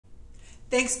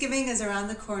Thanksgiving is around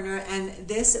the corner, and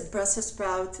this Brussels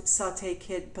sprout sauté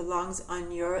kit belongs on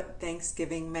your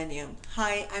Thanksgiving menu.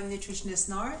 Hi, I'm Nutritionist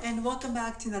Nar, and welcome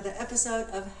back to another episode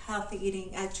of Healthy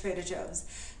Eating at Trader Joe's.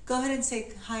 Go ahead and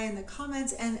say hi in the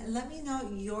comments and let me know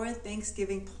your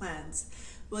Thanksgiving plans.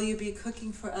 Will you be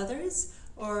cooking for others,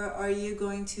 or are you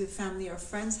going to family or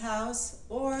friend's house,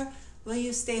 or will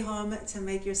you stay home to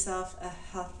make yourself a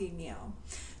healthy meal?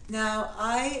 Now,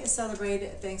 I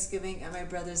celebrate Thanksgiving at my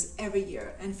brother's every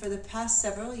year, and for the past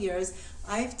several years,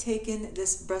 I've taken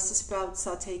this Brussels sprout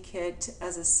sauté kit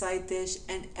as a side dish,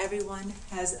 and everyone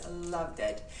has loved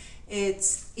it.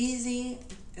 It's easy,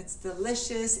 it's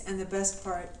delicious, and the best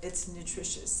part, it's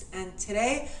nutritious. And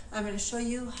today, I'm going to show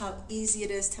you how easy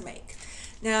it is to make.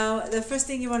 Now, the first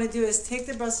thing you want to do is take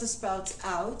the Brussels sprouts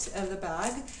out of the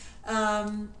bag.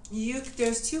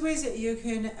 There's two ways that you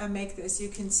can make this. You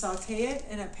can saute it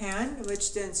in a pan,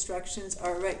 which the instructions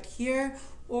are right here,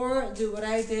 or do what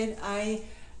I did. I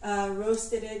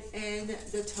roasted it in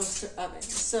the toaster oven.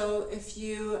 So if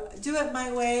you do it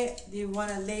my way, you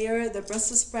want to layer the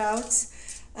Brussels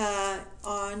sprouts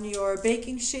on your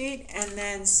baking sheet and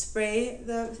then spray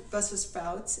the Brussels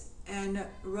sprouts and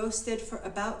roast it for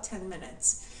about 10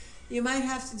 minutes. You might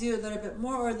have to do a little bit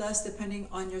more or less depending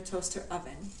on your toaster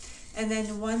oven. And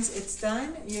then once it's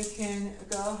done, you can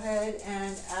go ahead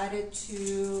and add it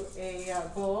to a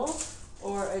bowl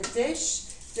or a dish.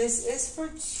 This is for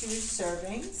 2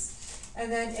 servings.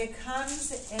 And then it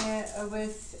comes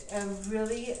with a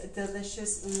really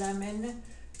delicious lemon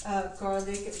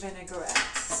garlic vinaigrette.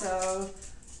 So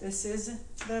this is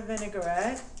the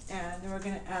vinaigrette, and we're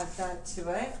going to add that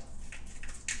to it.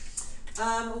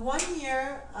 One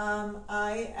year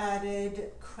I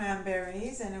added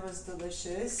cranberries and it was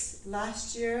delicious.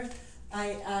 Last year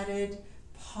I added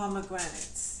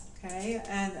pomegranates, okay,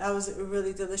 and that was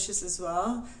really delicious as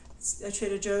well.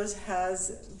 Trader Joe's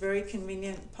has very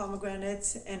convenient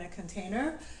pomegranates in a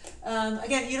container.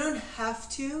 Again, you don't have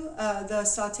to. The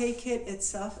sauté kit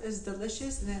itself is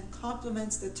delicious and it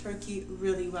complements the turkey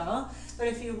really well. But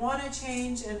if you want to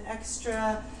change an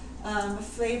extra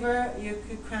flavor,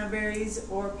 cranberries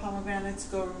or pomegranates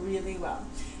go really well.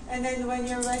 And then when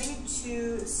you're ready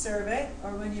to serve it,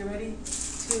 or when you're ready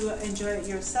to enjoy it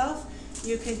yourself,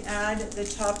 you can add the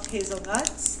chopped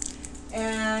hazelnuts,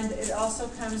 and it also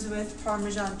comes with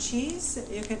Parmesan cheese.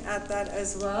 You can add that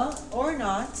as well, or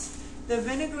not. The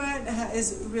vinaigrette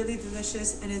is really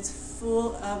delicious and it's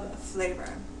full of flavor.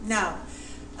 Now,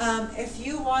 if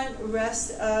you want the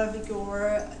rest of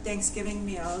your Thanksgiving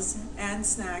meals and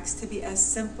snacks to be as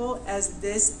simple as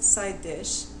this side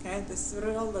dish, okay, this is what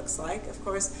it all looks like. Of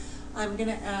course, I'm going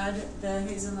to add the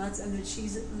hazelnuts and the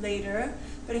cheese later.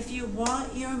 But if you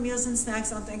want your meals and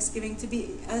snacks on Thanksgiving to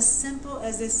be as simple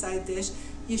as this side dish,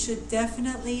 you should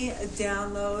definitely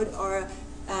download our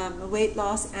weight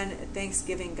loss and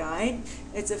Thanksgiving guide.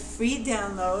 It's a free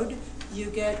download. You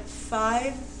get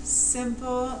 5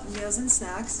 simple meals and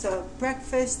snacks, so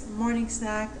breakfast, morning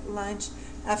snack, lunch,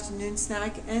 afternoon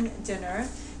snack, and dinner.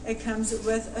 It comes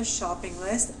with a shopping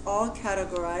list, all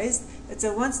categorized. It's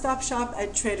a one-stop shop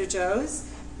at Trader Joe's.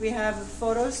 We have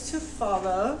photos to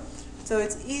follow, so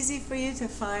it's easy for you to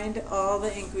find all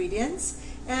the ingredients.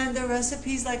 And the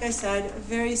recipes, like I said,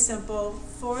 very simple,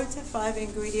 4 to 5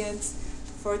 ingredients,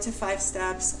 4 to 5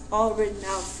 steps, all written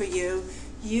out for you.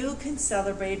 You can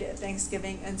celebrate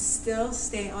Thanksgiving and still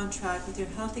stay on track with your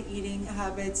healthy eating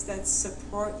habits that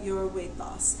support your weight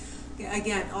loss.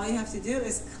 Again, all you have to do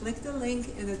is click the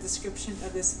link in the description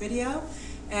of this video,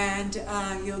 and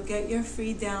you'll get your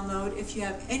free download. If you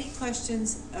have any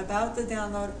questions about the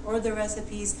download or the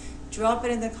recipes, drop it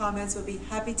in the comments. We'll be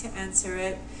happy to answer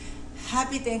it.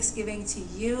 Happy Thanksgiving to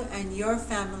you and your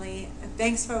family.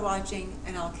 Thanks for watching,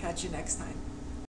 and I'll catch you next time.